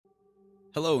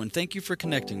Hello, and thank you for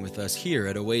connecting with us here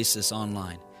at Oasis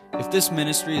Online. If this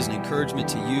ministry is an encouragement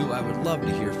to you, I would love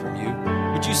to hear from you.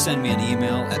 Would you send me an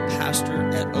email at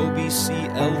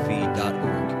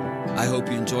pastor@obclv.org? I hope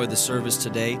you enjoyed the service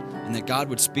today and that God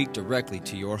would speak directly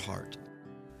to your heart.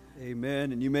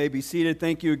 Amen, and you may be seated.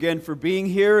 Thank you again for being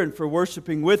here and for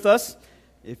worshiping with us.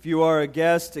 If you are a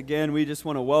guest, again, we just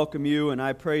want to welcome you, and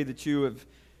I pray that you have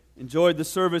enjoyed the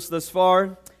service thus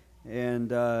far.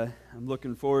 And I'm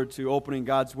looking forward to opening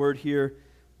God's Word here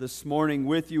this morning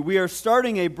with you. We are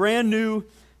starting a brand new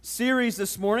series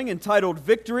this morning entitled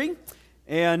Victory.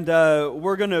 And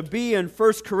we're going to be in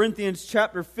 1 Corinthians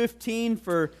chapter 15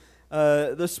 for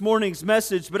this morning's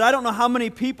message. But I don't know how many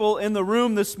people in the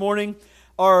room this morning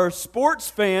are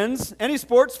sports fans. Any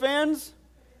sports fans?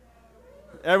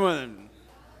 Everyone.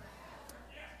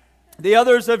 The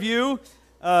others of you,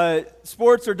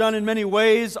 sports are done in many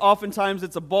ways. Oftentimes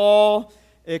it's a ball.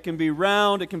 It can be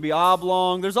round. It can be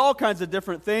oblong. There's all kinds of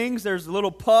different things. There's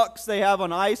little pucks they have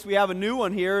on ice. We have a new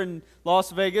one here in Las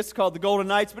Vegas called the Golden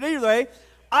Knights. But anyway,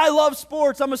 I love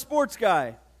sports. I'm a sports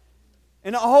guy.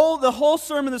 And the whole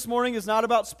sermon this morning is not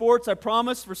about sports, I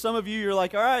promise. For some of you, you're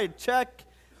like, all right, check.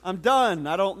 I'm done.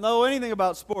 I don't know anything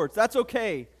about sports. That's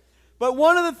okay. But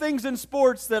one of the things in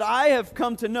sports that I have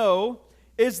come to know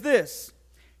is this.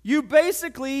 You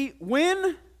basically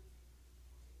win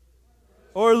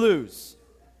or lose.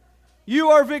 You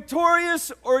are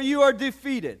victorious or you are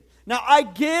defeated. Now, I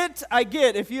get,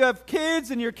 if you have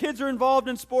kids and your kids are involved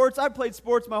in sports, I've played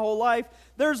sports my whole life.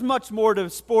 There's much more to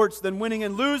sports than winning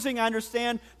and losing, I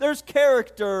understand. There's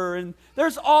character and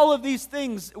there's all of these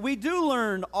things. We do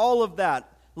learn all of that.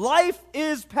 Life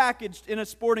is packaged in a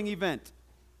sporting event.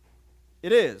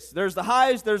 It is. There's the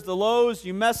highs, there's the lows,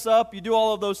 you mess up, you do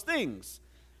all of those things.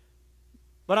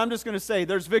 But I'm just going to say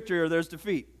there's victory or there's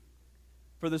defeat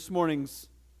for this morning's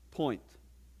point.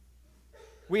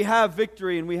 We have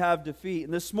victory and we have defeat.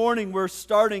 And this morning we're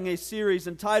starting a series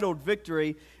entitled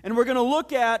Victory. And we're going to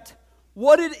look at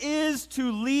what it is to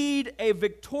lead a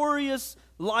victorious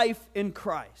life in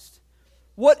Christ.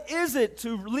 What is it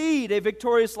to lead a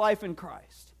victorious life in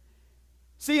Christ?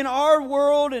 See, in our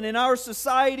world and in our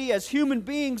society as human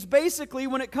beings, basically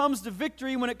when it comes to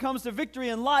victory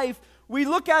in life, we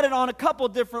look at it on a couple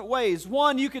different ways.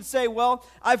 One, you could say, well,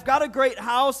 I've got a great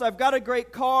house, I've got a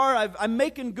great car, I'm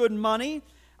making good money,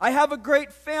 I have a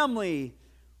great family.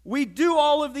 We do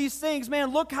all of these things.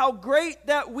 Man, look how great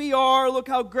that we are, look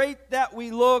how great that we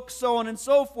look, so on and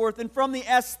so forth. And from the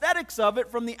aesthetics of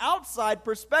it, from the outside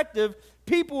perspective,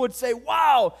 people would say,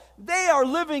 wow, they are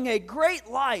living a great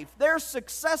life. They're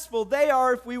successful. They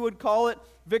are, if we would call it,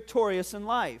 victorious in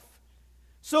life.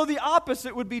 So the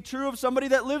opposite would be true of somebody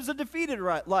that lives a defeated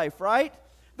life, right?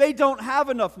 They don't have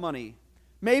enough money.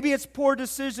 Maybe it's poor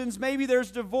decisions, maybe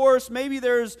there's divorce, maybe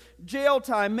there's jail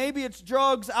time, maybe it's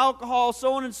drugs, alcohol,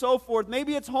 so on and so forth.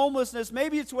 Maybe it's homelessness,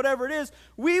 maybe it's whatever it is.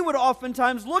 We would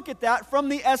oftentimes look at that from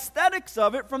the aesthetics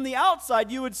of it, from the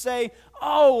outside. You would say,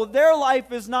 oh, their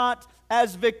life is not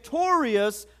as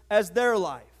victorious as their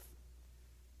life.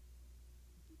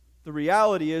 The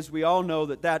reality is we all know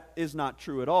that that is not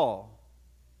true at all.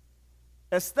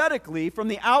 Aesthetically, from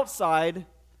the outside,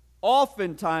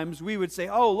 oftentimes we would say,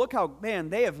 oh, look how, man,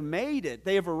 they have made it.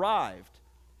 They have arrived.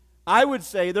 I would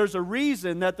say there's a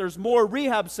reason that there's more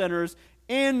rehab centers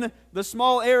in the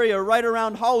small area right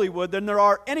around Hollywood than there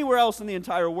are anywhere else in the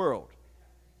entire world.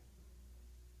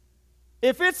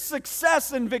 If it's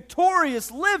success and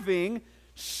victorious living,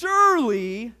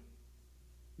 surely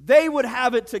they would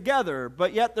have it together.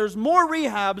 But yet there's more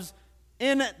rehabs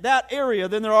in that area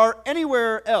than there are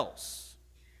anywhere else.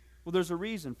 Well, there's a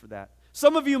reason for that.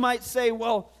 Some of you might say,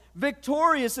 well,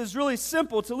 victorious is really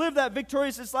simple. To live that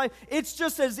victorious life, it's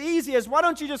just as easy as, why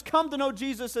don't you just come to know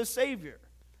Jesus as Savior?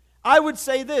 I would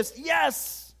say this,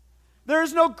 yes, there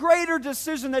is no greater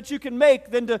decision that you can make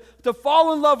than to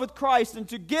fall in love with Christ and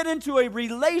to get into a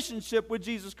relationship with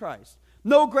Jesus Christ.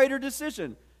 No greater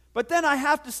decision. But then I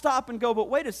have to stop and go, but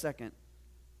wait a second.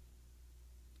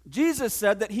 Jesus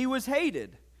said that He was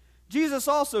hated. Jesus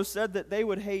also said that they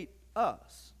would hate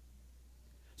us.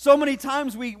 So many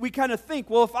times we kind of think,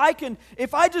 well,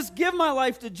 if I just give my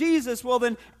life to Jesus, well,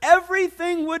 then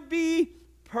everything would be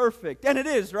perfect. And it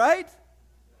is, right?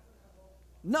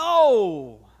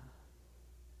 No.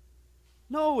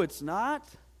 No, it's not.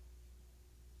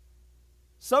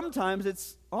 Sometimes it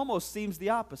almost seems the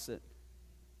opposite.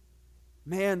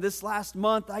 Man, this last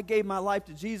month I gave my life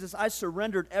to Jesus. I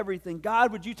surrendered everything.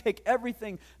 God, would you take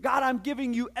everything? God, I'm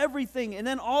giving you everything. And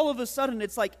then all of a sudden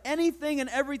it's like anything and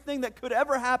everything that could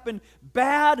ever happen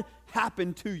bad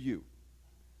happened to you.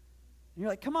 And you're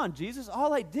like, come on, Jesus,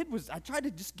 all I did was I tried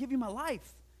to just give you my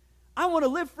life. I want to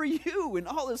live for you. And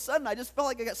all of a sudden, I just felt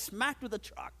like I got smacked with a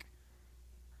truck.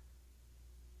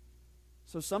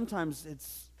 So sometimes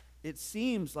it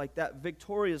seems like that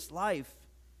victorious life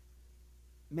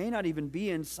may not even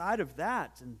be inside of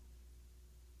that. And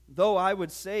though I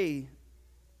would say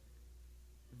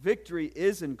victory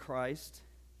is in Christ,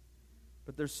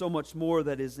 but there's so much more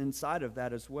that is inside of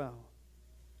that as well.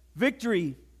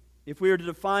 Victory, if we were to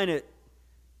define it,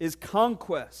 is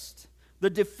conquest, the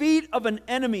defeat of an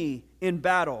enemy in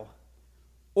battle,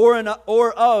 or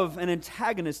of an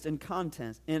antagonist in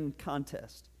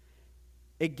contest,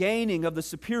 a gaining of the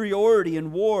superiority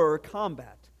in war or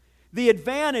combat, the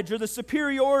advantage or the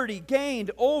superiority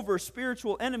gained over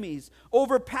spiritual enemies,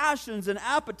 over passions and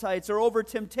appetites, or over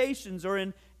temptations, or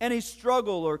in any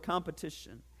struggle or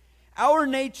competition. Our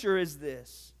nature is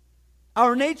this.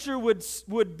 Our nature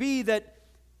would be that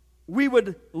we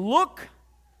would look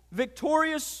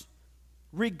victorious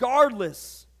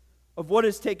regardless of what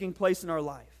is taking place in our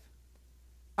life.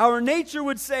 Our nature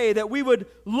would say that we would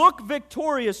look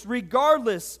victorious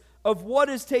regardless of what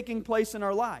is taking place in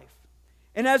our life.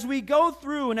 And as we go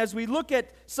through and as we look at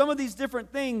some of these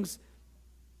different things,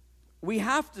 we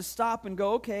have to stop and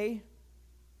go, okay,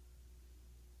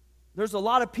 there's a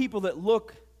lot of people that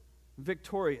look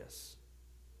victorious.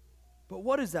 But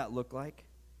what does that look like?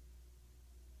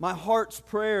 My heart's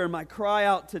prayer and my cry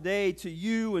out today to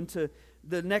you and to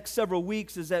the next several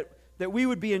weeks is that we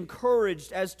would be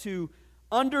encouraged as to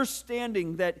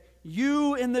understanding that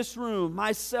you in this room,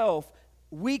 myself,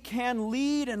 we can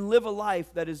lead and live a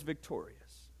life that is victorious.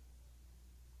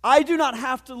 I do not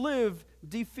have to live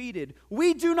defeated.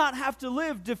 We do not have to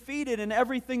live defeated in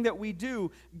everything that we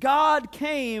do. God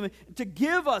came to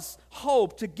give us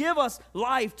hope, to give us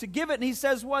life, to give it, and He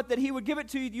says what? That He would give it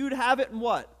to you, you'd have it in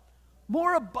what?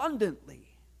 More abundantly.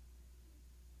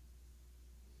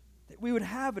 That we would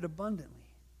have it abundantly.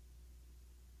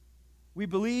 We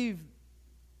believe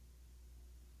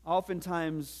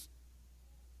oftentimes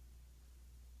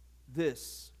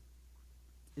this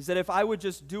is that if I would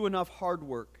just do enough hard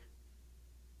work,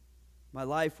 my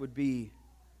life would be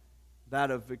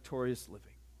that of victorious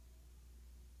living.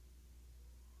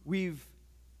 We've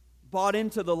bought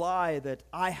into the lie that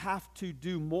I have to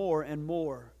do more and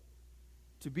more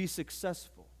to be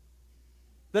successful.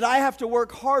 That I have to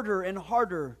work harder and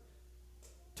harder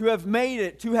to have made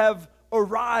it, to have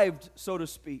arrived, so to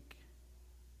speak.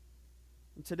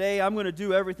 And today I'm going to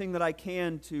do everything that I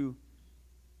can to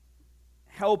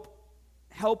help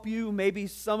you, maybe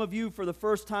some of you for the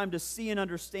first time to see and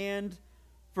understand.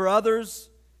 For others,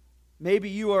 maybe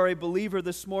you are a believer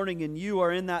this morning and you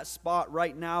are in that spot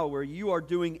right now where you are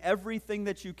doing everything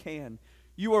that you can.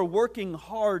 You are working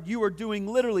hard. You are doing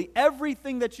literally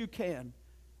everything that you can.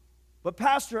 But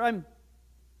Pastor, I'm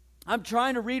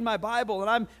trying to read my Bible and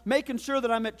I'm making sure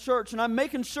that I'm at church and I'm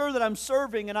making sure that I'm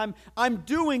serving and I'm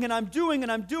doing and I'm doing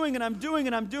and I'm doing and I'm doing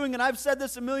and I'm doing, and I've said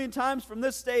this a million times from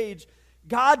this stage.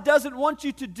 God doesn't want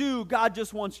you to do, God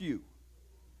just wants you.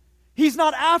 He's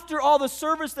not after all the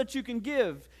service that you can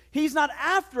give. He's not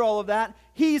after all of that.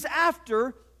 He's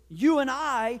after you and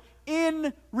I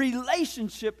in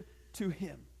relationship to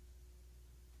Him.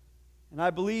 And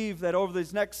I believe that over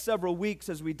these next several weeks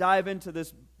as we dive into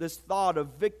this thought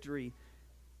of victory,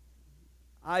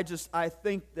 I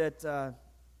think that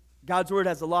God's Word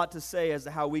has a lot to say as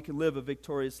to how we can live a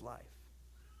victorious life.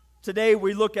 Today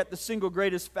we look at the single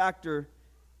greatest factor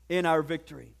in our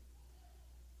victory.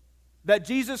 That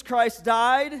Jesus Christ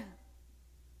died,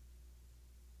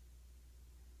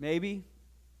 maybe,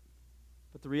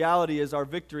 but the reality is our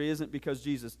victory isn't because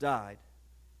Jesus died.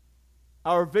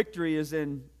 Our victory is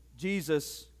in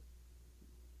Jesus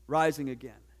rising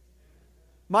again.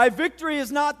 My victory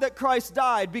is not that Christ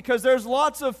died, because there's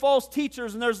lots of false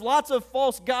teachers and there's lots of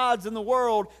false gods in the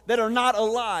world that are not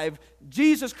alive.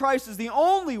 Jesus Christ is the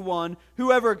only one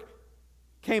who ever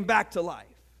came back to life.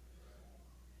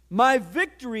 My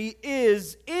victory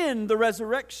is in the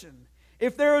resurrection.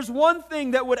 If there is one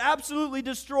thing that would absolutely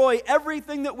destroy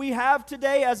everything that we have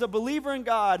today as a believer in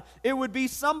God, it would be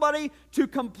somebody to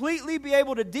completely be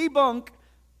able to debunk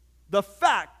the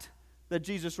fact that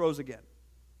Jesus rose again.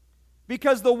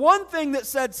 Because the one thing that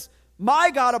sets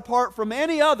my God apart from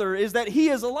any other is that He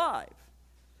is alive.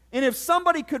 And if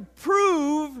somebody could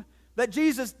prove that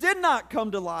Jesus did not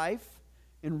come to life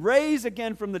and raise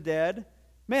again from the dead,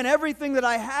 man, everything that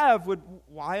I have would,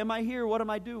 why am I here? What am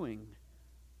I doing?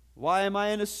 Why am I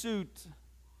in a suit?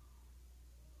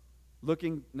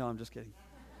 No, I'm just kidding.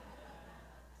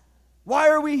 Why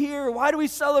are we here? Why do we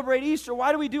celebrate Easter?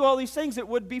 Why do we do all these things? It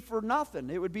would be for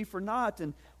nothing. It would be for naught.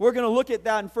 And we're going to look at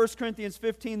that in 1 Corinthians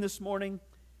 15 this morning.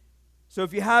 So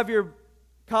if you have your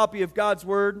copy of God's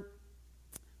Word,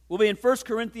 We'll be in 1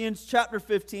 Corinthians chapter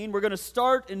 15. We're going to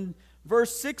start in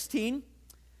verse 16.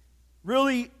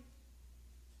 Really,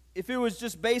 if it was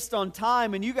just based on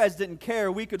time and you guys didn't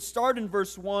care, we could start in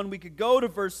verse 1, we could go to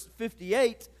verse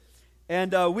 58,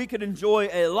 and we could enjoy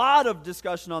a lot of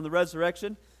discussion on the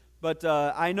resurrection. But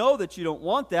I know that you don't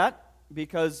want that,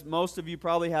 because most of you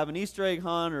probably have an Easter egg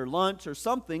hunt or lunch or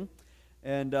something.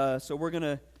 And so we're going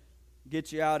to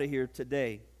get you out of here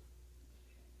today.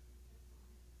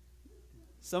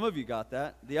 Some of you got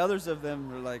that. The others of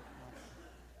them are like...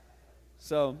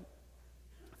 So,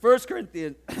 1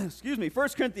 Corinthians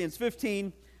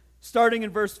 15, starting in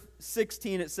verse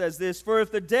 16, it says this: "For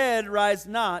if the dead rise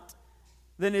not,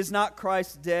 then is not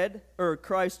Christ dead, or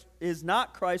Christ is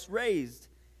not Christ raised.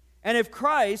 And if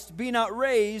Christ be not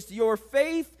raised, your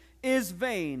faith is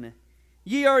vain.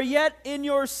 Ye are yet in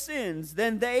your sins,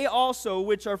 then they also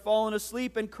which are fallen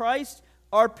asleep in Christ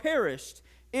are perished.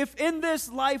 If in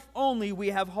this life only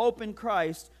we have hope in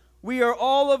Christ, we are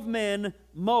all of men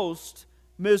most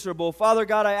miserable." Father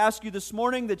God, I ask you this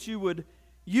morning that you would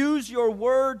use your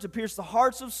word to pierce the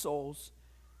hearts of souls.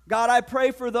 God, I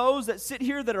pray for those that sit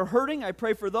here that are hurting. I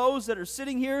pray for those that are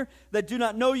sitting here that do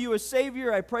not know you as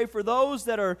Savior. I pray for those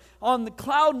that are on the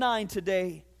cloud nine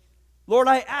today. Lord,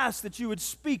 I ask that you would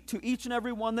speak to each and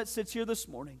every one that sits here this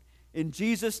morning. In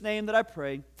Jesus' name that I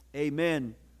pray,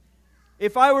 amen.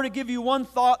 If I were to give you one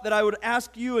thought that I would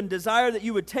ask you and desire that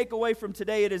you would take away from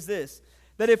today, it is this: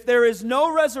 that if there is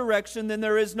no resurrection, then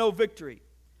there is no victory.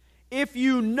 If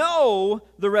you know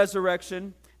the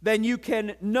resurrection, then you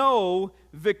can know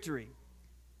victory.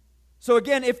 So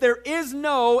again, if there is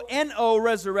no N-O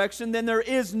resurrection, then there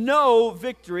is no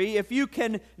victory. If you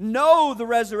can know the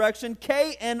resurrection,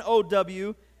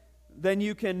 K-N-O-W, then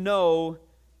you can know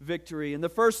victory. And the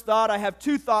first thought, I have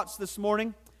two thoughts this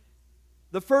morning.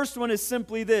 The first one is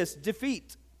simply this: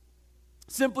 defeat.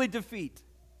 Simply defeat.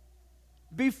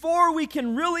 Before we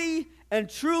can really and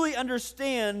truly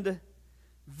understand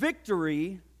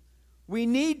victory, we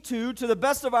need to the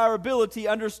best of our ability,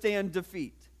 understand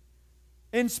defeat.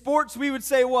 In sports, we would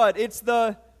say what? It's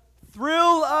the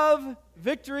thrill of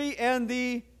victory and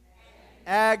the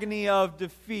agony of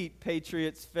defeat,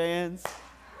 Patriots fans.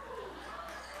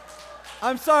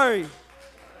 I'm sorry.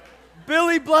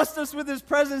 Billy blessed us with his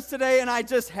presence today, and I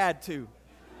just had to.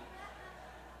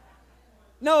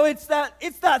 No, it's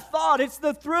that thought. It's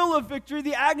the thrill of victory,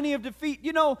 the agony of defeat.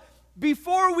 You know,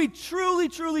 before we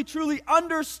truly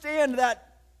understand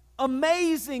that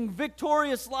amazing,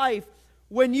 victorious life,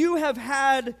 when you have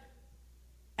had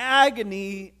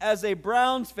agony as a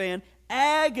Browns fan,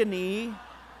 agony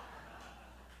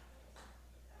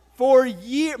for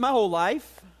years, my whole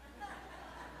life,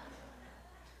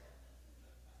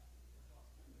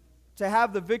 to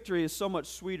have the victory is so much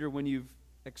sweeter when you've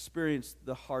experienced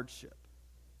the hardship.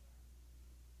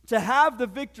 To have the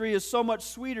victory is so much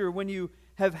sweeter when you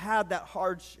have had that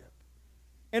hardship.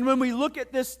 And when we look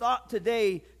at this thought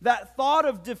today, that thought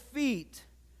of defeat,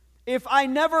 if I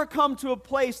never come to a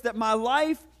place that my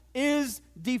life is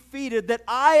defeated, that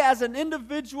I as an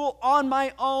individual on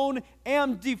my own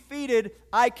am defeated,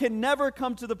 I can never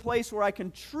come to the place where I can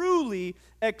truly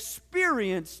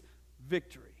experience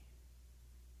victory.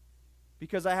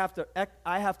 Because I have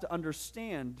to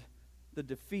understand the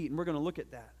defeat, and we're going to look at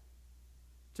that.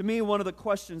 To me, one of the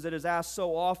questions that is asked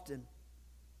so often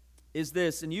is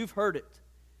this, and you've heard it.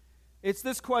 It's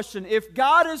this question: if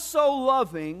God is so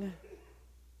loving,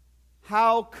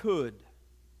 how could?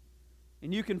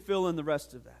 And you can fill in the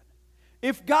rest of that.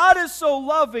 If God is so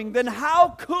loving, then how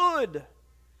could?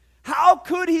 How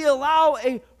could He allow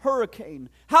a hurricane?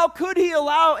 How could He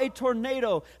allow a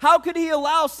tornado? How could He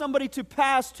allow somebody to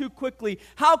pass too quickly?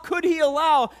 How could He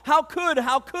allow? How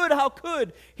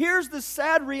could? Here's the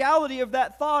sad reality of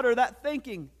that thought or that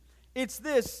thinking. It's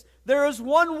this: there is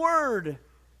one word.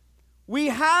 We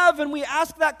have and we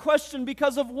ask that question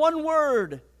because of one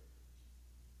word.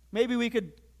 Maybe we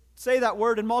could say that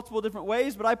word in multiple different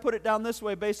ways, but I put it down this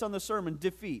way based on the sermon: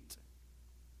 defeat.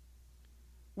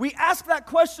 We ask that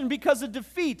question because of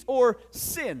defeat or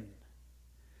sin.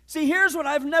 See, here's what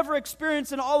I've never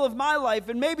experienced in all of my life,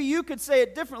 and maybe you could say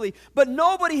it differently, but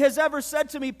nobody has ever said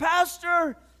to me,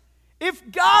 "Pastor, if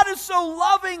God is so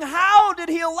loving, how did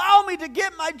He allow me to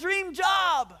get my dream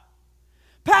job?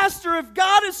 Pastor, if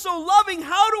God is so loving,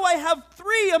 how do I have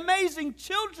 3 amazing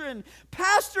children?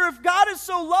 Pastor, if God is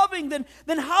so loving, then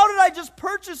how did I just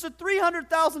purchase a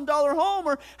 $300,000 home?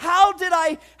 Or how do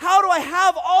I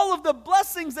have all of the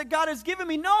blessings that God has given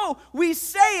me?" No, we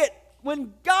say it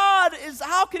when God is,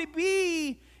 how could He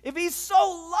be? If He's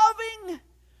so loving,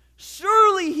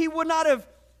 surely He would not have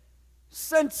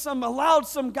allowed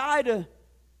some guy to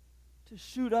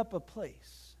shoot up a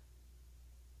place.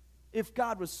 if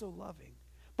God was so loving.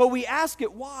 But we ask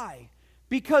it why?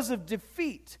 Because of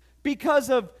defeat, because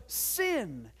of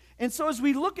sin. And so as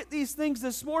we look at these things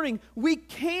this morning, we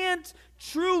can't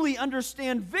truly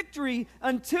understand victory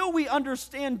until we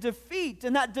understand defeat.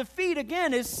 And that defeat,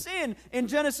 again, is sin in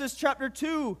Genesis chapter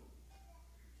 2.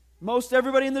 Most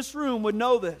everybody in this room would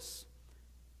know this.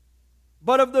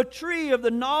 But of the tree of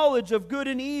the knowledge of good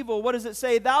and evil, what does it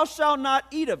say? Thou shalt not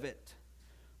eat of it.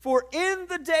 For in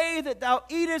the day that thou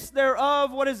eatest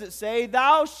thereof, what does it say?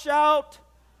 Thou shalt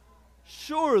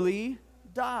surely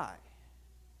die.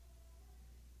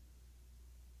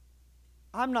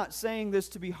 I'm not saying this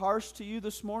to be harsh to you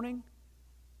this morning.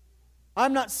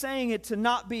 I'm not saying it to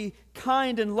not be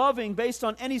kind and loving based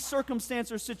on any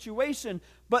circumstance or situation,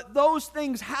 but those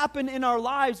things happen in our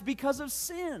lives because of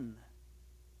sin.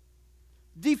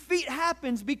 Defeat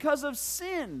happens because of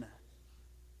sin.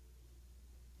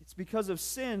 It's because of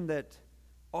sin that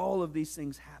all of these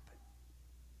things happen.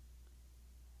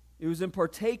 It was in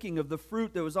partaking of the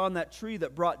fruit that was on that tree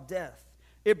that brought death.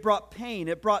 It brought pain.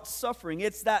 It brought suffering.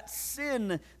 It's that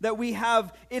sin that we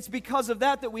have. It's because of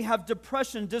that we have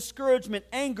depression, discouragement,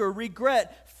 anger,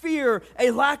 regret, fear, a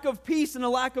lack of peace, and a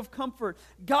lack of comfort.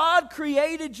 God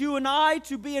created you and I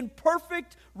to be in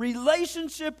perfect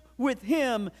relationship with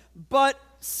Him, but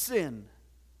sin,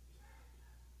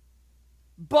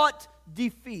 but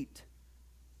defeat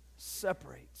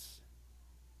separates.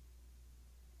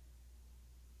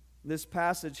 This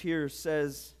passage here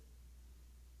says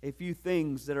a few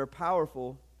things that are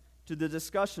powerful to the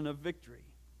discussion of victory.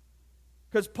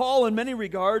 Because Paul, in many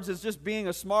regards, is just being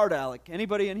a smart aleck.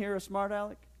 Anybody in here a smart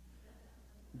aleck?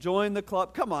 Join the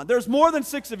club. Come on, there's more than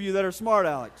 6 of you that are smart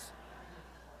alecks.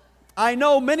 I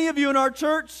know many of you in our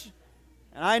church,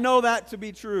 and I know that to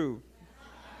be true.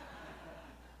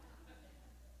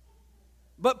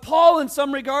 But Paul, in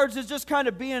some regards, is just kind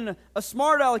of being a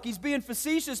smart aleck. He's being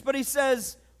facetious, but he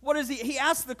says, what is he? He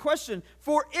asks the question,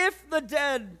 for if the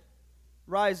dead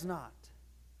rise not.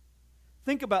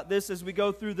 Think about this as we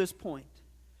go through this point.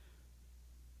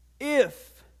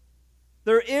 If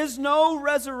there is no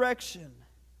resurrection,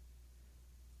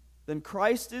 then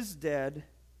Christ is dead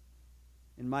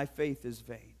and my faith is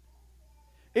vain.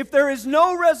 If there is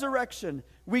no resurrection,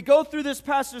 we go through this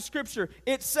passage of Scripture,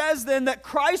 it says then that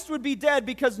Christ would be dead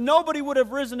because nobody would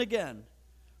have risen again.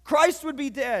 Christ would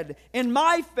be dead. In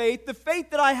my faith, the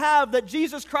faith that I have that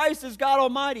Jesus Christ is God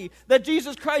Almighty, that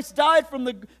Jesus Christ died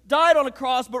on a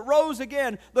cross but rose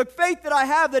again, the faith that I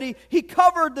have that He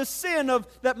covered the sin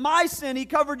that my sin, He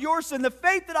covered your sin, the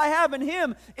faith that I have in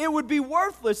Him, it would be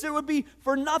worthless. It would be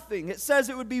for nothing. It says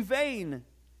it would be vain.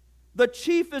 The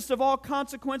chiefest of all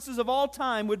consequences of all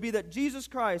time would be that Jesus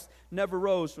Christ never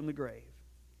rose from the grave.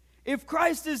 If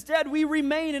Christ is dead, we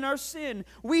remain in our sin.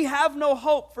 We have no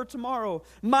hope for tomorrow.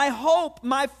 My hope,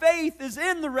 my faith is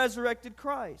in the resurrected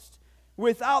Christ.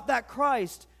 Without that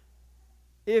Christ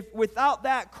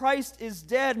is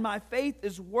dead, my faith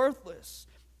is worthless.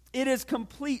 It is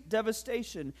complete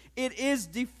devastation. It is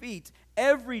defeat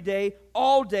every day,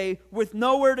 all day, with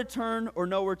nowhere to turn or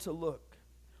nowhere to look.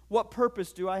 What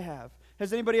purpose do I have?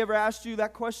 Has anybody ever asked you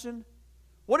that question?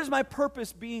 What is my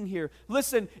purpose being here?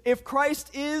 Listen, if Christ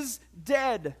is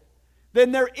dead,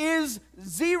 then there is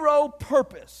zero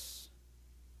purpose.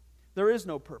 There is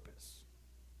no purpose.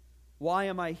 Why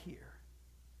am I here?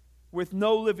 With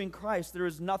no living Christ, there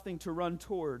is nothing to run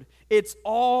toward. It's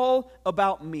all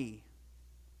about me.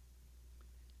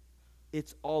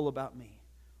 It's all about me.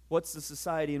 What's the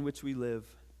society in which we live?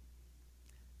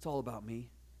 It's all about me.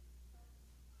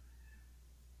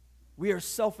 We are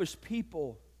selfish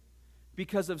people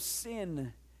because of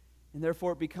sin, and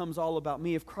therefore it becomes all about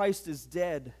me. If Christ is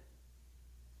dead,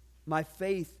 my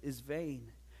faith is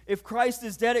vain. If Christ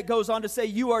is dead, it goes on to say,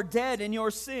 you are dead in your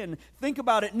sin. Think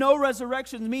about it. No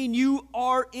resurrections mean you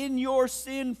are in your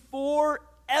sin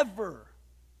forever.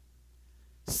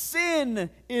 Sin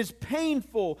is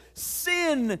painful.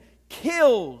 Sin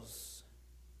kills.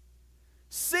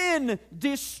 Sin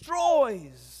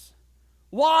destroys.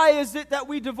 Why is it that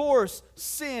we divorce?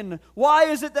 Sin. Why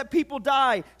is it that people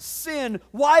die? Sin.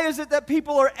 Why is it that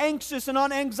people are anxious and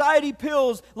on anxiety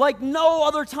pills like no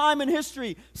other time in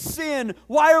history? Sin.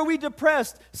 Why are we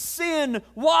depressed? Sin.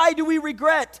 Why do we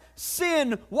regret?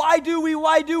 Sin. Why do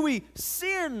we?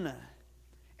 Sin.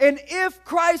 And if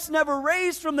Christ never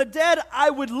raised from the dead, I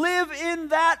would live in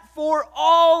that for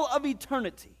all of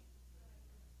eternity.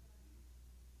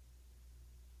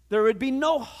 There would be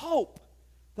no hope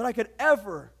that I could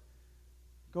ever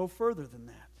go further than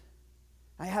that.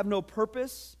 I have no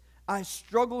purpose. I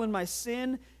struggle in my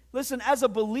sin. Listen, as a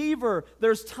believer,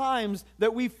 there's times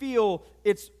that we feel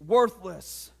it's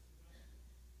worthless.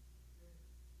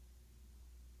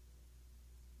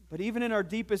 But even in our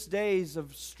deepest days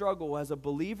of struggle as a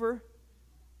believer,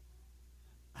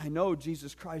 I know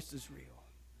Jesus Christ is real.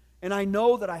 And I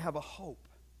know that I have a hope.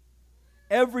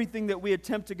 Everything that we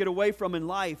attempt to get away from in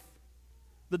life,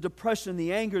 the depression,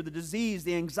 the anger, the disease,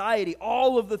 the anxiety,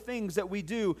 all of the things that we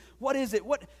do, what is it?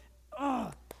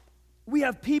 We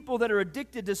have people that are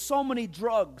addicted to so many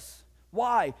drugs.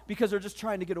 Why? Because they're just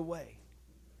trying to get away.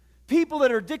 People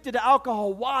that are addicted to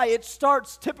alcohol, why? It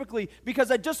starts typically because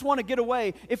I just want to get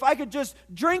away. If I could just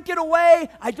drink it away,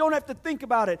 I don't have to think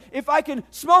about it. If I can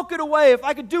smoke it away, if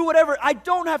I could do whatever, I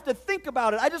don't have to think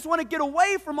about it. I just want to get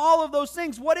away from all of those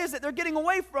things. What is it they're getting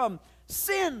away from?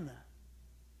 Sin.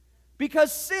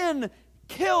 Because sin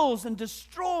kills and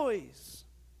destroys.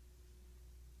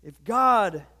 If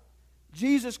God,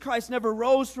 Jesus Christ, never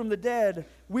rose from the dead,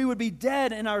 we would be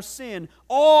dead in our sin.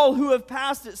 All who have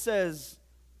passed, it says,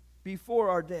 before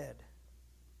are dead.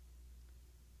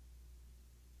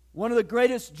 One of the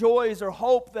greatest joys or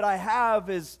hope that I have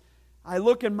is I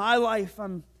look in my life.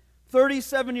 I'm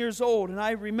 37 years old, and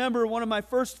I remember one of my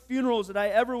first funerals that I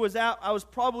ever was at. I was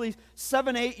probably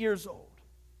 7, 8 years old.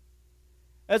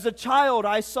 As a child,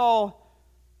 I saw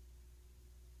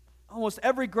almost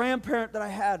every grandparent that I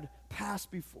had pass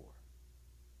before.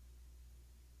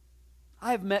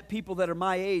 I have met people that are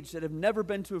my age that have never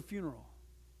been to a funeral.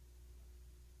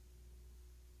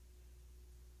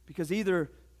 Because either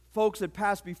folks had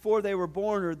passed before they were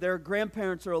born or their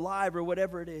grandparents are alive or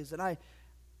whatever it is. And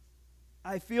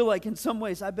I feel like in some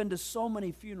ways I've been to so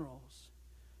many funerals.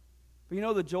 But you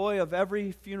know, the joy of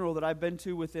every funeral that I've been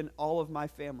to within all of my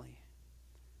family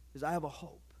is I have a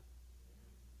hope.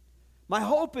 My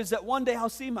hope is that one day I'll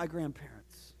see my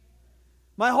grandparents.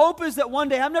 My hope is that one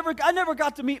day I never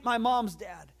got to meet my mom's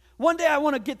dad. One day I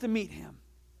want to get to meet him.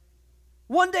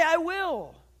 One day I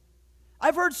will.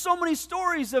 I've heard so many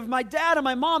stories of my dad and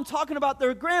my mom talking about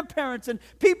their grandparents and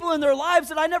people in their lives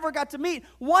that I never got to meet.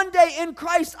 One day in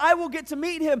Christ, I will get to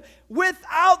meet him.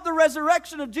 Without the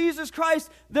resurrection of Jesus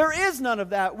Christ, there is none of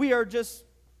that.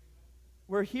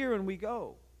 We're here and we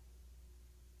go.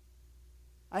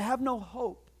 I have no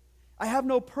hope. I have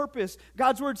no purpose.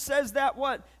 God's word says that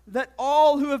what? That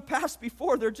all who have passed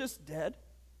before, they're just dead.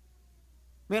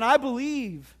 Man, I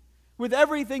believe with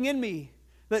everything in me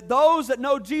that those that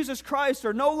know Jesus Christ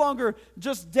are no longer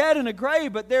just dead in a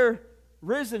grave, but they're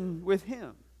risen with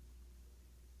Him.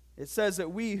 It says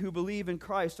that we who believe in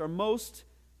Christ are most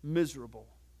miserable.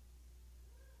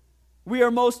 We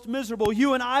are most miserable.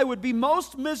 You and I would be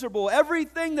most miserable.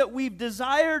 Everything that we've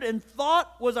desired and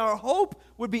thought was our hope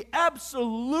would be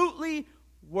absolutely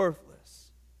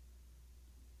worthless.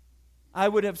 I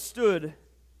would have stood.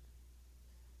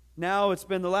 Now it's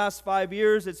been the last 5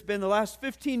 years, it's been the last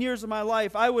 15 years of my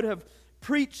life. I would have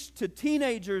preached to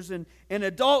teenagers and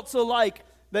adults alike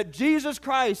that Jesus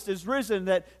Christ is risen,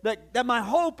 that my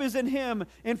hope is in Him,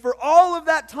 and for all of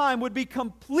that time would be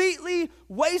completely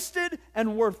wasted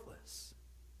and worthless.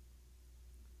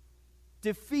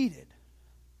 Defeated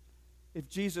if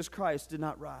Jesus Christ did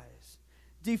not rise.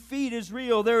 Defeat is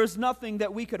real. There is nothing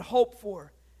that we could hope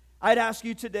for. I'd ask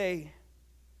you today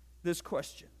this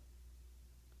question.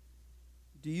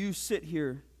 Do you sit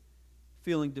here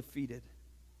feeling defeated?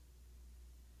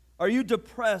 Are you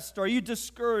depressed? Are you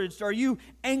discouraged? Are you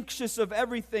anxious of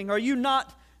everything? Are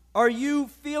you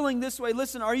feeling this way?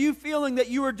 Listen, are you feeling that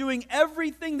you are doing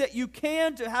everything that you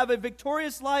can to have a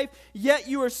victorious life, yet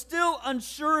you are still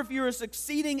unsure if you are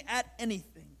succeeding at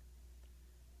anything?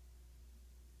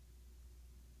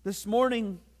 This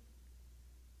morning,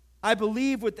 I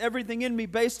believe with everything in me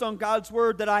based on God's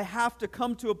word that I have to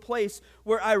come to a place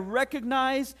where I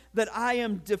recognize that I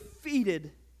am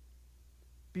defeated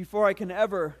before I can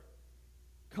ever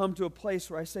come to a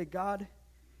place where I say, God,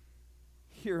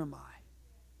 here am I.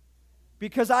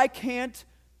 Because I can't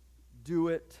do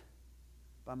it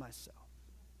by myself.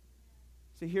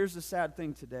 See, here's the sad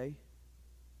thing today.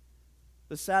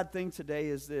 The sad thing today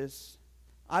is this.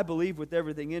 I believe with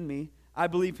everything in me. I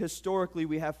believe historically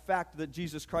we have fact that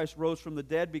Jesus Christ rose from the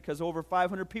dead because over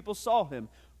 500 people saw Him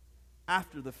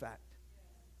after the fact.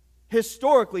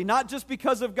 Historically, not just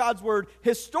because of God's word,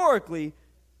 historically,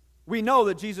 we know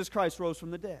that Jesus Christ rose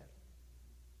from the dead.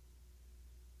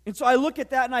 And so I look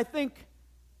at that and I think,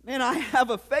 man, I have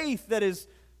a faith that is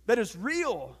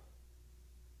real.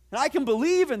 And I can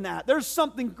believe in that. There's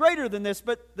something greater than this.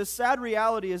 But the sad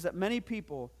reality is that many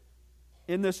people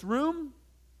in this room,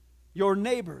 your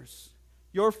neighbors,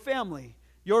 your family,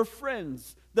 your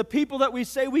friends, the people that we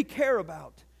say we care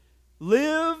about,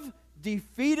 live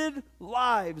defeated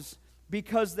lives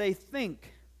because they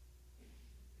think,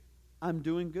 I'm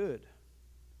doing good.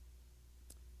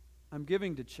 I'm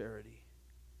giving to charity.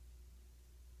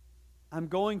 I'm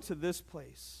going to this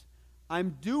place.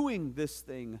 I'm doing this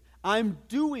thing. I'm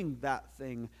doing that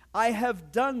thing. I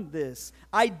have done this.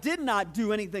 I did not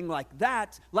do anything like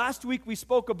that. Last week we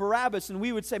spoke of Barabbas, and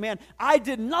we would say, man, I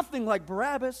did nothing like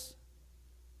Barabbas.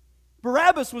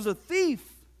 Barabbas was a thief.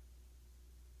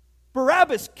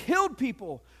 Barabbas killed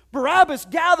people. Barabbas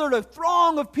gathered a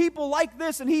throng of people like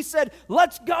this, and he said,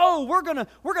 let's go. We're gonna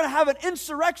have an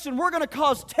insurrection. We're going to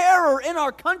cause terror in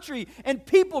our country. And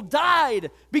people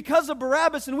died because of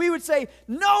Barabbas. And we would say,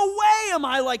 no way am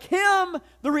I like him.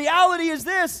 The reality is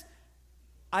this.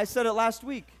 I said it last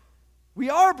week. We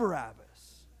are Barabbas.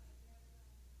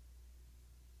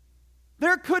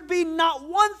 There could be not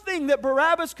one thing that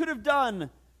Barabbas could have done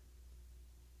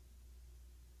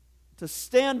to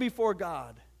stand before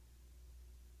God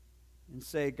and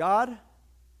say, God,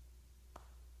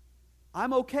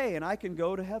 I'm okay and I can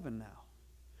go to heaven now.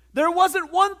 There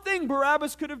wasn't one thing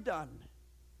Barabbas could have done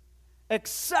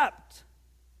except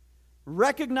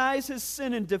recognize his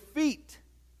sin and defeat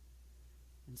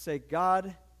and say,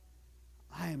 God,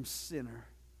 I am sinner.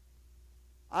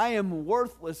 I am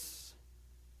worthless.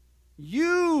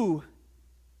 You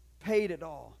paid it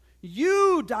all.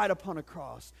 You died upon a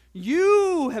cross.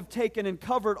 You have taken and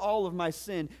covered all of my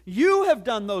sin. You have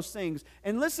done those things.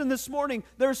 And listen, this morning,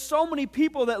 there's so many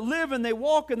people that live and they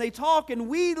walk and they talk, and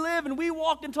we live and we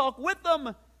walk and talk with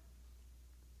them.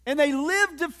 And they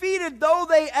live defeated, though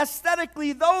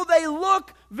they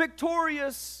look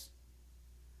victorious.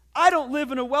 I don't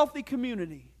live in a wealthy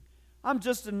community. I'm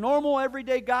just a normal,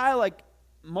 everyday guy like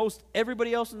most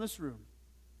everybody else in this room.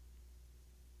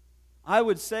 I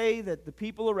would say that the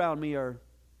people around me they're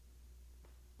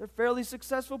fairly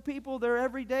successful people. They're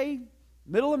everyday,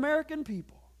 middle American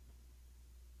people.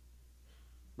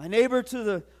 My neighbor to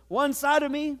the one side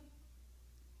of me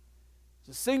is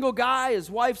a single guy.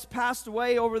 His wife's passed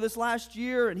away over this last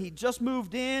year, and he just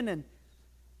moved in, and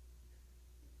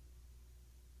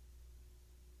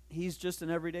he's just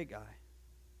an everyday guy.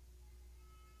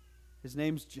 His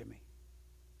name's Jimmy.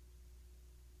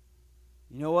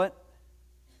 You know what?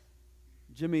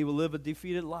 Jimmy will live a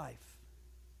defeated life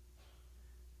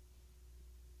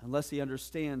unless he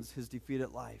understands his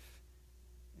defeated life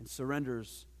and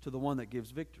surrenders to the one that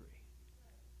gives victory.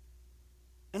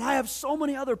 And I have so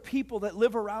many other people that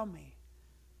live around me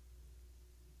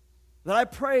that I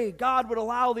pray God would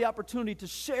allow the opportunity to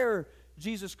share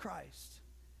Jesus Christ.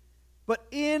 But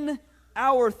in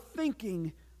our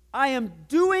thinking, I am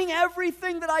doing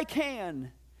everything that I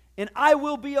can and I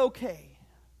will be okay.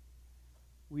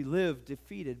 We live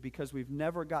defeated because we've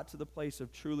never got to the place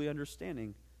of truly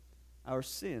understanding our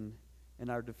sin and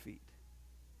our defeat.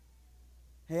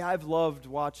 Hey, I've loved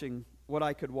watching what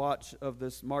I could watch of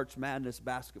this March Madness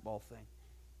basketball thing.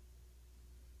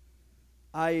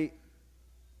 I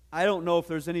don't know if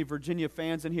there's any Virginia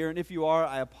fans in here, and if you are,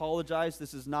 I apologize.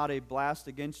 This is not a blast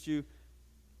against you.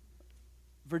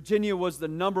 Virginia was the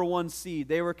number 1 seed.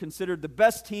 They were considered the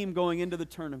best team going into the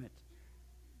tournament.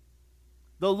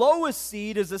 The lowest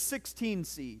seed is a 16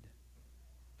 seed.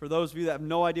 For those of you that have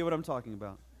no idea what I'm talking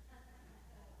about.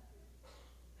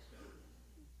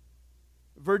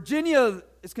 Virginia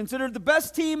is considered the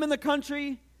best team in the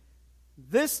country.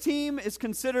 This team is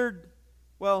considered,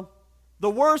 well,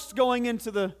 the worst going into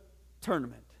the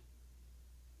tournament.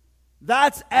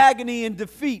 That's agony and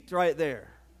defeat right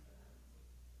there.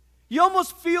 You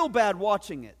almost feel bad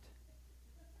watching it.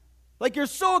 Like you're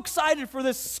so excited for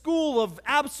this school of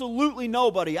absolutely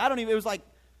nobody.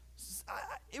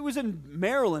 It was in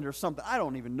Maryland or something. I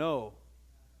don't even know.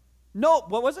 No,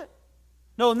 what was it?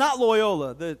 No, not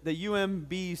Loyola, the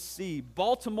UMBC,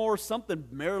 Baltimore something,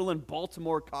 Maryland,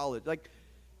 Baltimore College.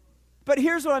 But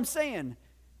here's what I'm saying.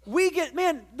 We get,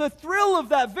 the thrill of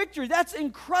that victory, that's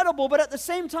incredible. But at the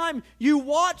same time, you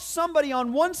watch somebody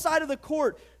on one side of the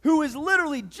court who is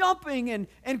literally jumping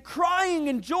and crying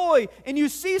in joy, and you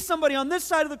see somebody on this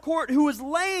side of the court who is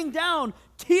laying down,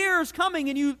 tears coming,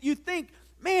 and you think,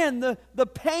 man, the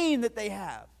pain that they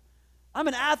have. I'm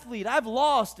an athlete. I've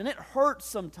lost, and it hurts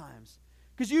sometimes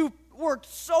because you worked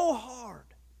so hard.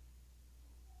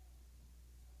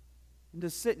 And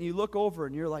to sit and you look over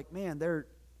and you're like, man,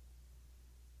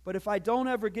 but if I don't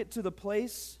ever get to the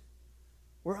place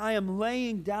where I am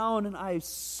laying down and I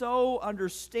so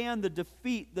understand the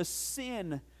defeat, the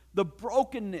sin, the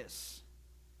brokenness,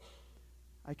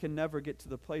 I can never get to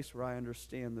the place where I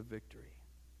understand the victory.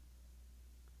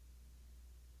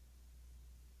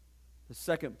 The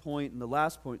second point and the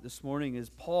last point this morning is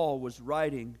Paul was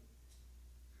writing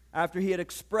after he had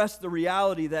expressed the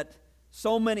reality that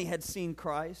so many had seen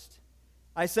Christ.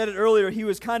 I said it earlier, he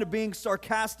was kind of being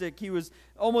sarcastic. He was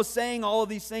almost saying all of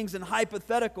these things in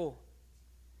hypothetical.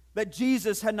 that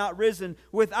Jesus had not risen.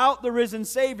 Without the risen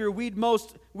Savior, we'd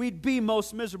be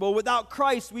most miserable. Without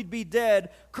Christ, we'd be dead.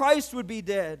 Christ would be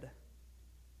dead.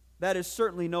 That is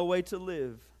certainly no way to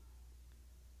live.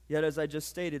 Yet, as I just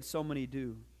stated, so many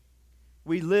do.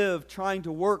 We live trying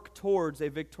to work towards a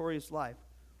victorious life.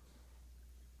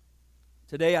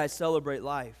 Today I celebrate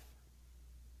life.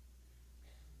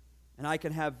 And I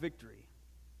can have victory.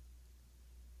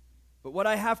 But what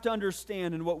I have to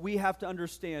understand and what we have to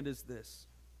understand is this.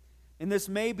 And this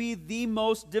may be the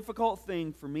most difficult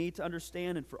thing for me to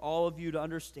understand and for all of you to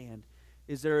understand,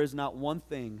 is there is not one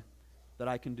thing that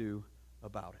I can do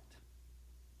about it.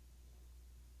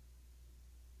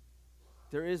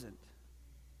 There isn't.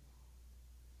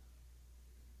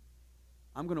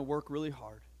 I'm going to work really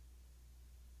hard.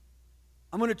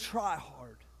 I'm going to try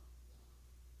hard.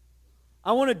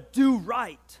 I want to do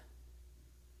right.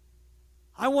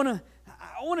 I want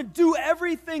to do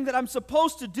everything that I'm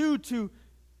supposed to do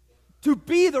to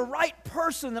be the right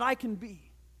person that I can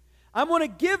be. I'm going to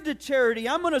give to charity.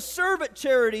 I'm going to serve at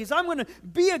charities. I'm going to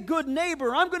be a good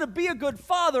neighbor. I'm going to be a good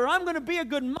father. I'm going to be a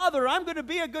good mother. I'm going to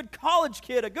be a good college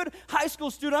kid, a good high school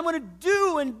student. I'm going to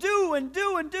do and do and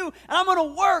do and do. And I'm going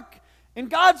to work. And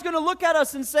God's going to look at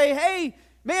us and say, hey,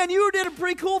 man, you did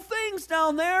pretty cool things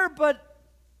down there, but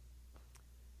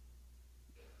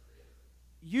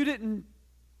you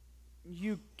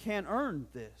can't earn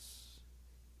this.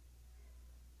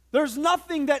 There's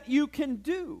nothing that you can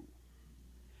do.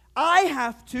 I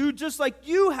have to, just like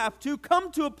you have to,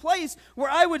 come to a place where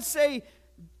I would say,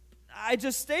 I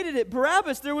just stated it,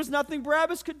 Barabbas, there was nothing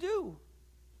Barabbas could do.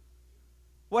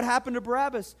 What happened to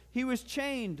Barabbas? He was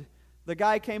chained. The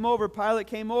guy came over, Pilate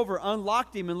came over,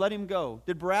 unlocked him and let him go.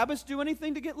 Did Barabbas do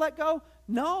anything to get let go?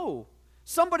 No.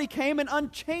 Somebody came and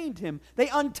unchained him. They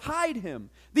untied him.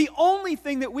 The only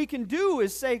thing that we can do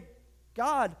is say,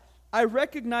 God, I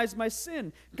recognize my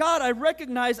sin. God, I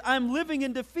recognize I'm living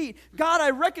in defeat. God, I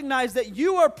recognize that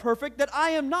you are perfect, that I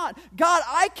am not. God,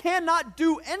 I cannot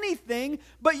do anything,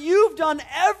 but you've done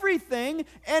everything,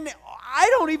 and I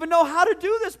don't even know how to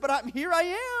do this, but here I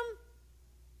am.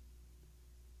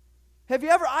 Have you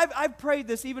ever, I've prayed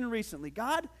this even recently.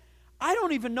 God, I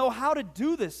don't even know how to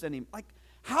do this anymore. Like,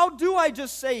 how do I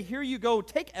just say, here you go,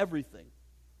 take everything?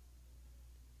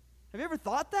 Have you ever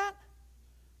thought that?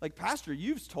 Like, Pastor,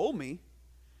 you've told me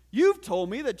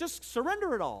that just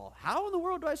surrender it all. How in the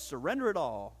world do I surrender it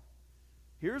all?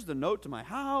 Here's the note to my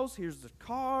house, here's the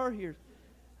car,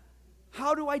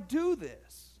 how do I do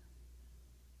this?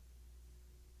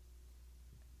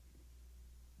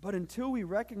 But until we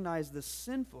recognize the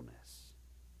sinfulness,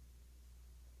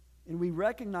 and we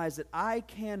recognize that I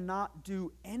cannot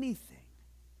do anything,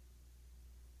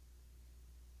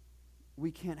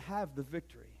 we can't have the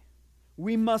victory.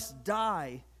 We must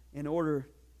die in order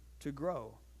to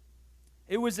grow.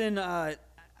 It was in, I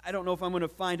don't know if I'm going to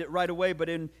find it right away, but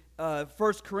in 1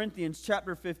 Corinthians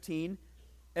chapter 15,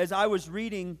 as I was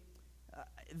reading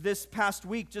this past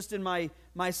week, just in my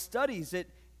studies,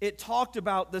 it talked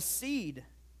about the seed.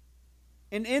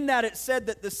 And in that it said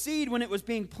that the seed, when it was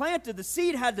being planted, the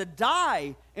seed had to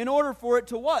die in order for it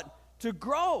to what? To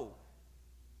grow.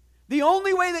 The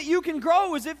only way that you can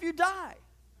grow is if you die.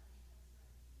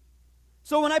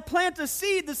 So when I plant a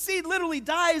seed, the seed literally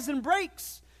dies and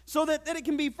breaks so that it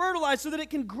can be fertilized, so that it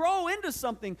can grow into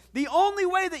something. The only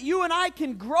way that you and I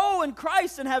can grow in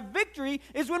Christ and have victory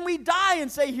is when we die and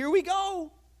say, here we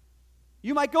go.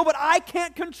 You might go, but I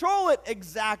can't control it.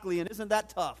 Exactly, and isn't that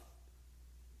tough?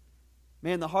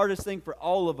 Man, the hardest thing for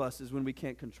all of us is when we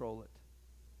can't control it.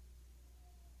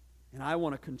 And I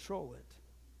want to control it.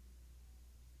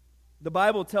 The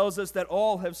Bible tells us that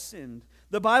all have sinned.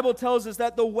 The Bible tells us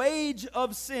that the wage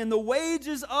of sin, the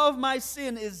wages of my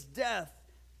sin is death.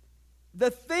 The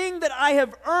thing that I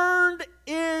have earned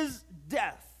is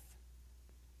death.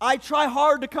 I try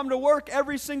hard to come to work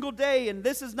every single day, and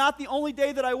this is not the only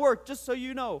day that I work, just so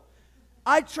you know.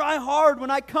 I try hard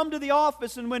when I come to the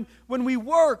office and when we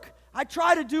work. I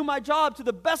try to do my job to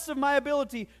the best of my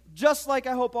ability, just like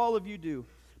I hope all of you do.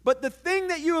 But the thing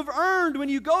that you have earned when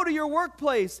you go to your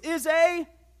workplace is a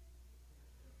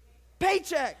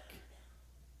paycheck.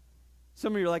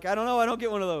 Some of you are like, I don't know, I don't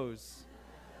get one of those.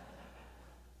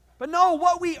 But no,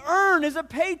 what we earn is a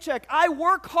paycheck. I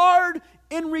work hard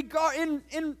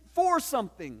for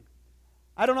something.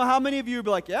 I don't know how many of you would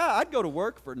be like, yeah, I'd go to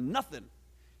work for nothing.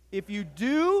 If you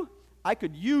do, I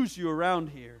could use you around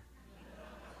here.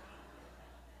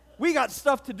 We got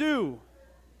stuff to do.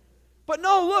 But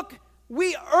no, look,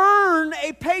 we earn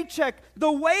a paycheck.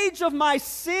 The wage of my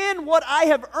sin, what I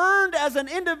have earned as an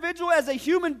individual, as a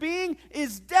human being,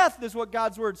 is death, is what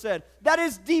God's word said. That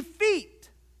is defeat.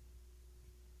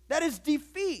 That is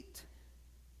defeat.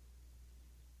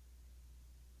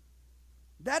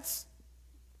 That's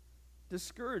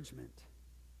discouragement.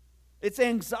 It's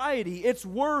anxiety, it's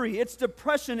worry, it's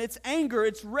depression, it's anger,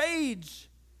 it's rage.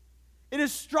 It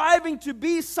is striving to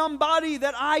be somebody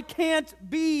that I can't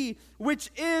be,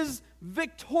 which is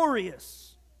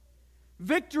victorious.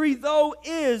 Victory, though,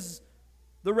 is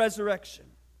the resurrection.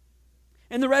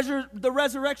 And the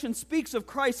resurrection speaks of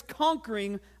Christ's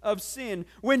conquering of sin.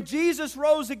 When Jesus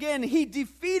rose again, he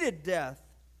defeated death.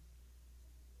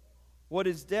 What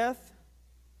is death?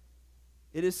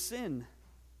 It is sin,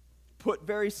 put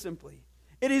very simply.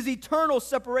 It is eternal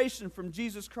separation from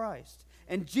Jesus Christ.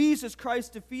 And Jesus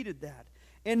Christ defeated that.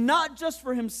 And not just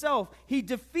for himself, he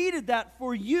defeated that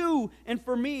for you and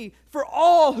for me, for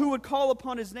all who would call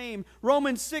upon his name.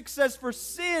 Romans 6 says, "For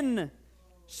sin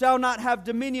shall not have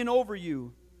dominion over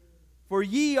you, for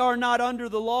ye are not under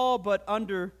the law, but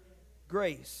under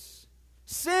grace."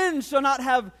 Sin shall not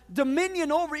have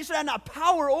dominion over you, it shall not have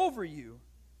power over you.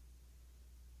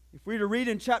 If we were to read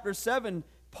in chapter 7,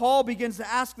 Paul begins to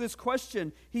ask this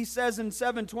question. He says in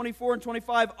 7:24 and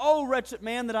 25, "O wretched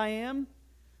man that I am,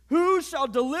 who shall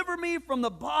deliver me from the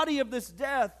body of this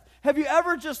death?" Have you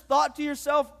ever just thought to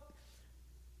yourself,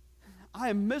 I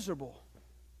am miserable.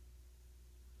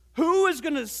 Who is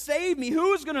going to save me?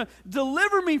 Who is going to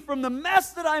deliver me from the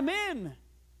mess that I'm in?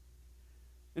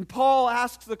 And Paul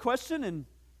asks the question, and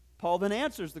Paul then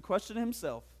answers the question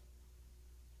himself.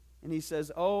 And he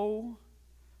says, "Oh,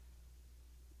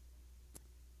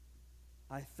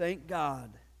 I thank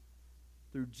God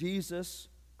through Jesus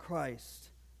Christ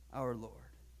our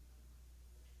Lord."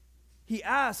 He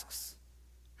asks,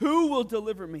 "Who will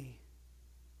deliver me?"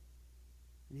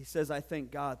 And he says, "I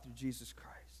thank God through Jesus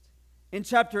Christ." In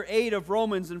chapter 8 of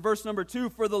Romans, in verse number 2,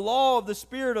 "For the law of the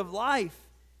Spirit of life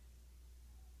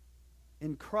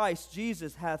in Christ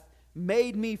Jesus hath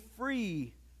made me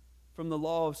free from the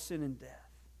law of sin and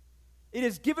death." It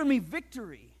has given me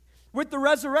victory. With the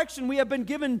resurrection, we have been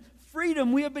given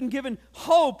freedom. We have been given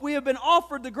hope. We have been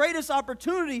offered the greatest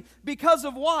opportunity because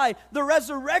of why? The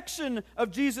resurrection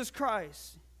of Jesus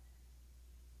Christ.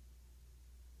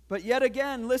 But yet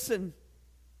again, listen,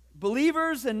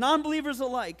 believers and non-believers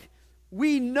alike,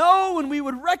 we know and we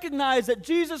would recognize that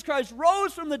Jesus Christ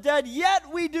rose from the dead, yet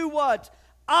we do what?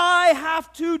 I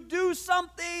have to do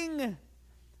something.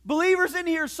 Believers in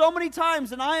here so many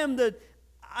times, and I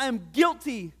am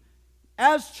guilty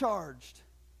as charged.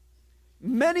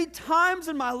 Many times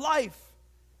in my life,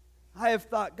 I have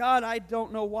thought, God, I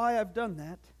don't know why I've done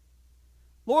that.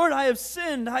 Lord, I have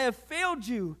sinned. I have failed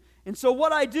you. And so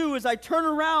what I do is I turn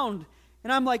around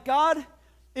and I'm like, God,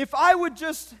 if I would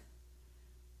just,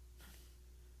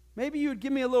 maybe you would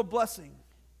give me a little blessing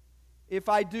if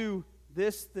I do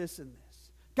this, this, and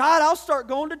this. God, I'll start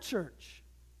going to church.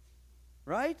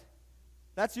 Right?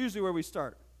 That's usually where we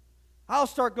start. I'll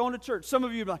start going to church. Some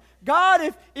of you are like,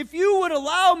 God, if you would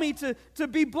allow me to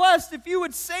be blessed, if you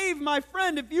would save my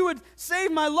friend, if you would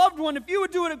save my loved one, if you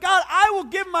would do it, God, I will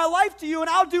give my life to you and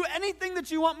I'll do anything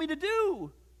that you want me to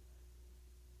do.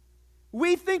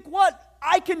 We think what?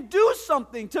 I can do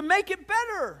something to make it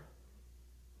better.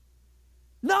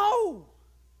 No.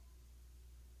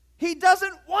 He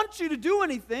doesn't want you to do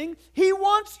anything. He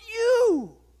wants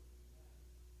you.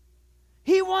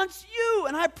 He wants you,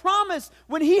 and I promise,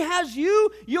 when He has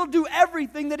you, you'll do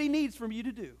everything that He needs from you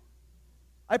to do.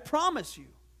 I promise you.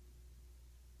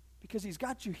 Because He's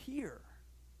got you here.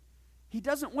 He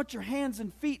doesn't want your hands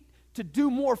and feet to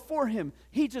do more for Him.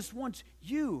 He just wants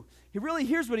you.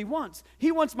 Here's what He wants.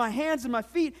 He wants my hands and my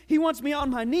feet. He wants me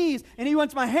on my knees, and He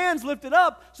wants my hands lifted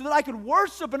up so that I could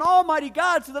worship an almighty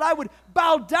God, so that I would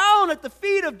bow down at the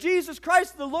feet of Jesus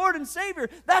Christ, the Lord and Savior.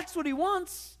 That's what He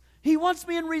wants. He wants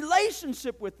me in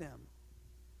relationship with Him.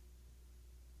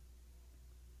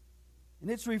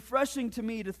 And it's refreshing to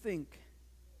me to think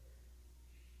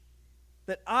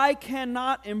that I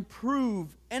cannot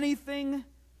improve anything.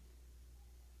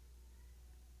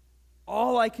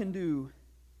 All I can do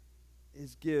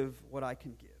is give what I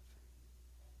can give.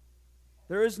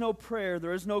 There is no prayer,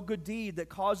 there is no good deed that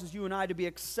causes you and I to be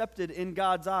accepted in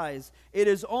God's eyes. It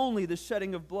is only the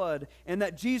shedding of blood, and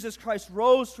that Jesus Christ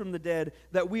rose from the dead,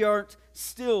 that we aren't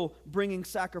still bringing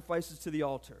sacrifices to the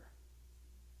altar.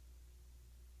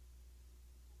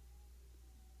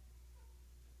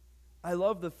 I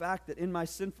love the fact that in my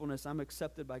sinfulness, I'm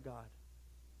accepted by God.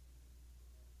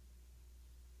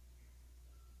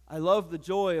 I love the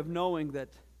joy of knowing that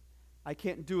I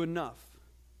can't do enough.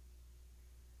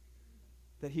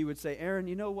 That He would say, Aaron,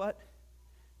 you know what?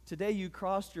 Today you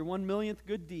crossed your 1,000,000th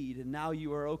good deed, and now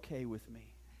you are okay with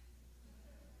me.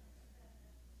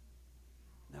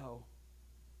 No.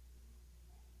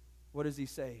 what does he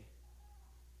say?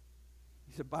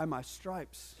 He said, by my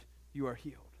stripes you are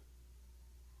healed.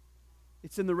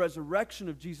 It's in the resurrection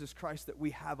of Jesus Christ that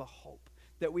we have a hope,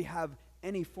 that we have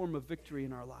any form of victory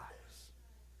in our lives.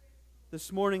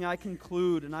 This morning I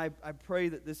conclude, and I pray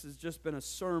that this has just been a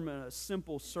sermon, a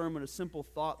simple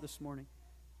thought this morning.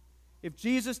 If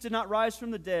Jesus did not rise from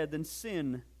the dead, then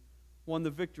sin won the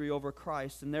victory over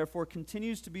Christ and therefore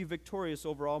continues to be victorious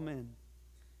over all men.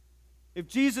 If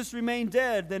Jesus remained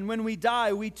dead, then when we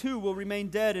die, we too will remain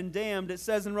dead and damned. It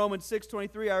says in Romans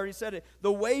 6:23, I already said it,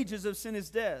 the wages of sin is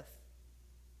death.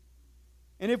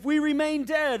 And if we remain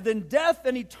dead, then death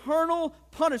and eternal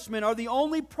punishment are the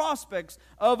only prospects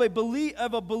of a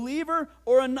believer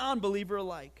or a non-believer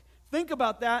alike. Think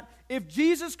about that. If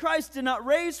Jesus Christ did not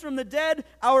raise from the dead,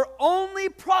 our only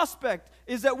prospect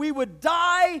is that we would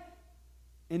die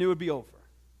and it would be over.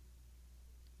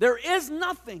 There is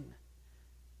nothing.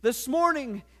 This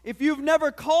morning, if you've never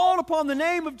called upon the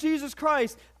name of Jesus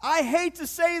Christ, I hate to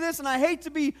say this and I hate to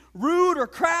be rude or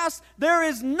crass, there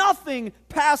is nothing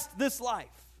past this life.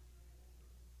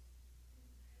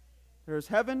 There is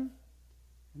heaven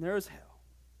and there is hell.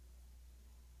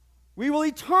 We will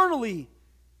eternally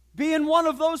be in one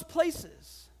of those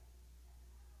places.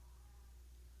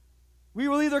 We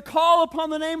will either call upon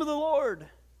the name of the Lord,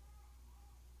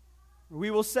 or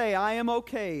we will say, I am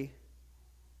okay.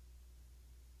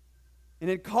 And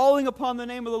in calling upon the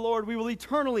name of the Lord, we will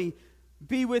eternally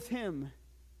be with Him.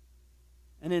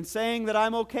 And in saying that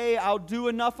I'm okay, I'll do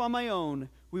enough on my own,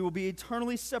 we will be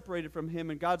eternally separated from Him,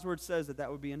 and God's Word says that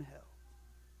that would be in hell.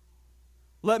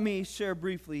 Let me share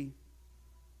briefly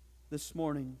this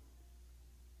morning.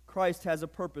 Christ has a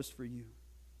purpose for you.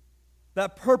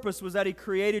 That purpose was that He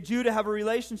created you to have a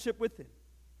relationship with Him.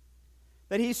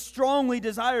 That He strongly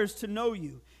desires to know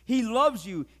you. He loves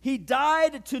you. He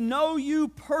died to know you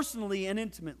personally and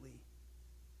intimately.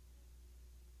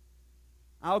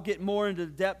 I'll get more into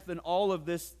depth in all of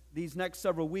these next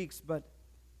several weeks, but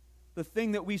the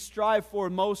thing that we strive for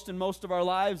most in most of our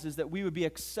lives is that we would be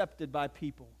accepted by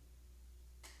people.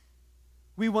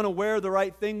 We want to wear the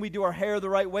right thing. We do our hair the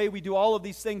right way. We do all of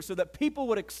these things so that people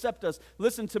would accept us.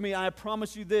 Listen to me, I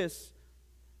promise you this.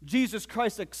 Jesus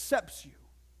Christ accepts you.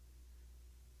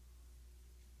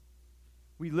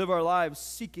 We live our lives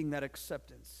seeking that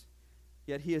acceptance.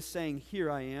 Yet He is saying,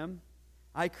 here I am.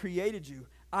 I created you.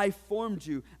 I formed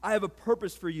you. I have a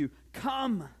purpose for you.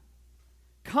 Come.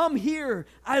 Come here.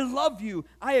 I love you.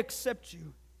 I accept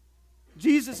you.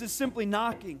 Jesus is simply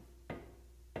knocking.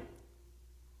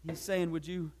 He's saying, would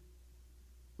you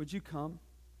come?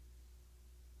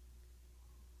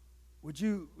 Would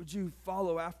you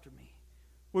follow after me?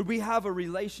 Would we have a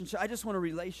relationship? I just want a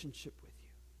relationship with you.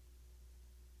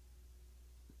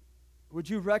 Would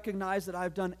you recognize that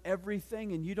I've done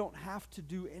everything and you don't have to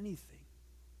do anything?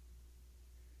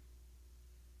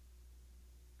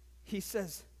 He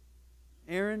says,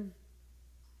 Aaron,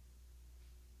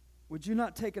 would you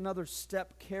not take another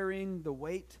step carrying the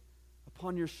weight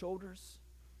upon your shoulders?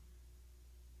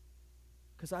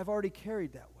 Because I've already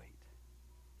carried that weight.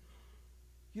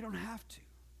 You don't have to.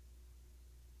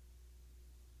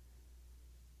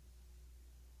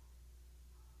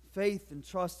 Faith and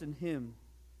trust in Him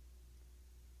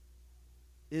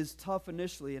is tough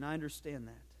initially, and I understand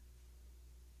that.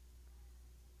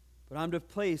 But I'm to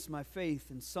place my faith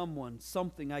in someone,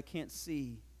 something I can't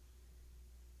see.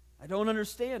 I don't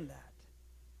understand that.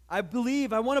 I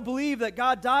want to believe that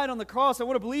God died on the cross. I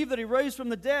want to believe that He raised from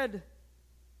the dead.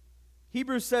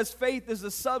 Hebrews says faith is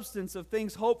the substance of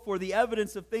things hoped for, the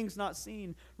evidence of things not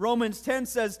seen. Romans 10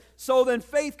 says, so then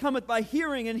faith cometh by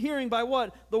hearing, and hearing by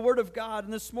what? The Word of God.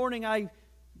 And this morning I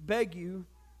beg you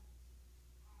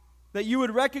that you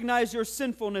would recognize your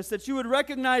sinfulness, that you would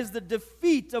recognize the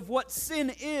defeat of what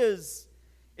sin is.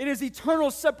 It is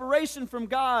eternal separation from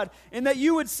God. And that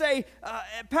you would say,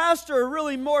 Pastor, or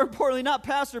really more importantly, not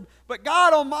Pastor, but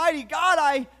God Almighty,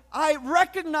 God, I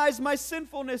recognize my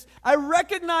sinfulness. I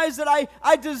recognize that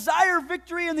I desire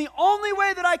victory, and the only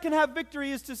way that I can have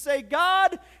victory is to say,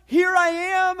 God, here I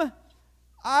am.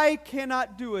 I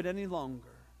cannot do it any longer.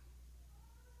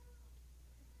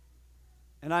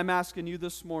 And I'm asking you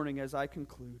this morning as I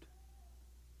conclude,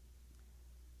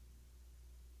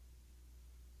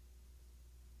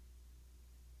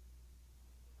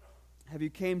 have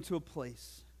you came to a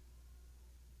place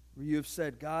where you have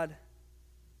said, God,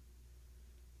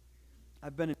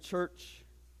 I've been in church,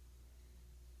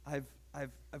 I've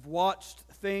watched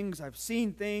things, I've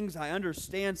seen things, I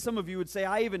understand. Some of you would say,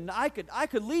 I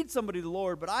could lead somebody to the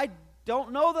Lord, but I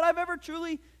don't know that I've ever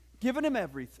truly given Him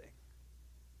everything.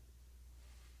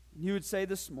 And you would say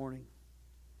this morning,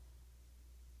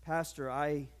 Pastor,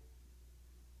 I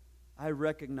I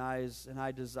recognize and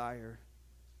I desire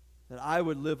that I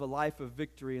would live a life of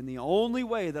victory. And the only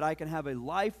way that I can have a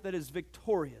life that is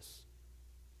victorious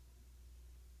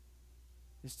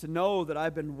is to know that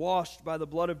I've been washed by the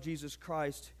blood of Jesus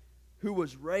Christ, who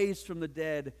was raised from the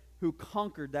dead, who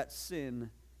conquered that sin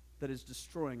that is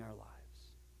destroying our lives.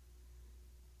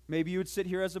 Maybe you would sit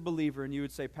here as a believer and you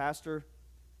would say, Pastor,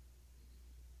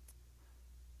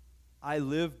 I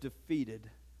live defeated.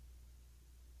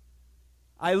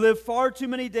 I live far too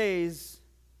many days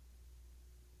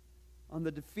on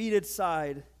the defeated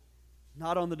side,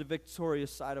 not on the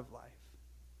victorious side of life.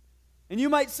 And you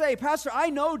might say, Pastor, I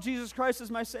know Jesus Christ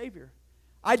is my Savior.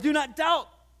 I do not doubt.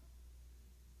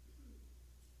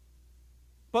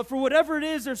 But for whatever it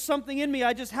is, there's something in me.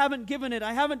 I just haven't given it.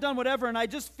 I haven't done whatever, and I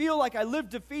just feel like I live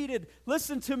defeated.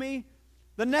 Listen to me.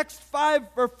 The next 5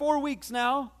 or 4 weeks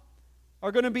now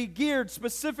are going to be geared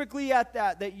specifically at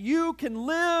that you can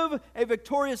live a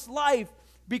victorious life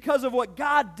because of what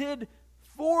God did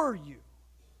for you.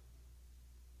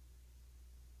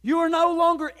 You are no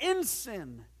longer in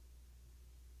sin.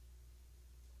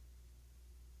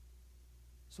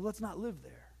 So let's not live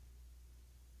there.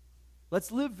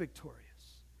 Let's live victorious.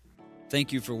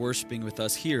 Thank you for worshiping with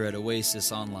us here at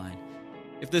Oasis Online.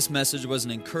 If this message was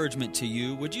an encouragement to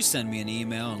you, would you send me an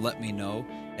email and let me know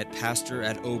at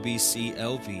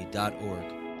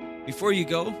pastor@obclv.org. Before you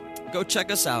go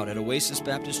check us out at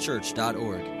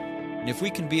oasisbaptistchurch.org. And if we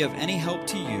can be of any help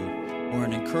to you or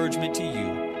an encouragement to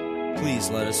you, please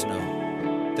let us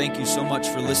know. Thank you so much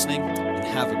for listening, and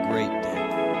have a great day.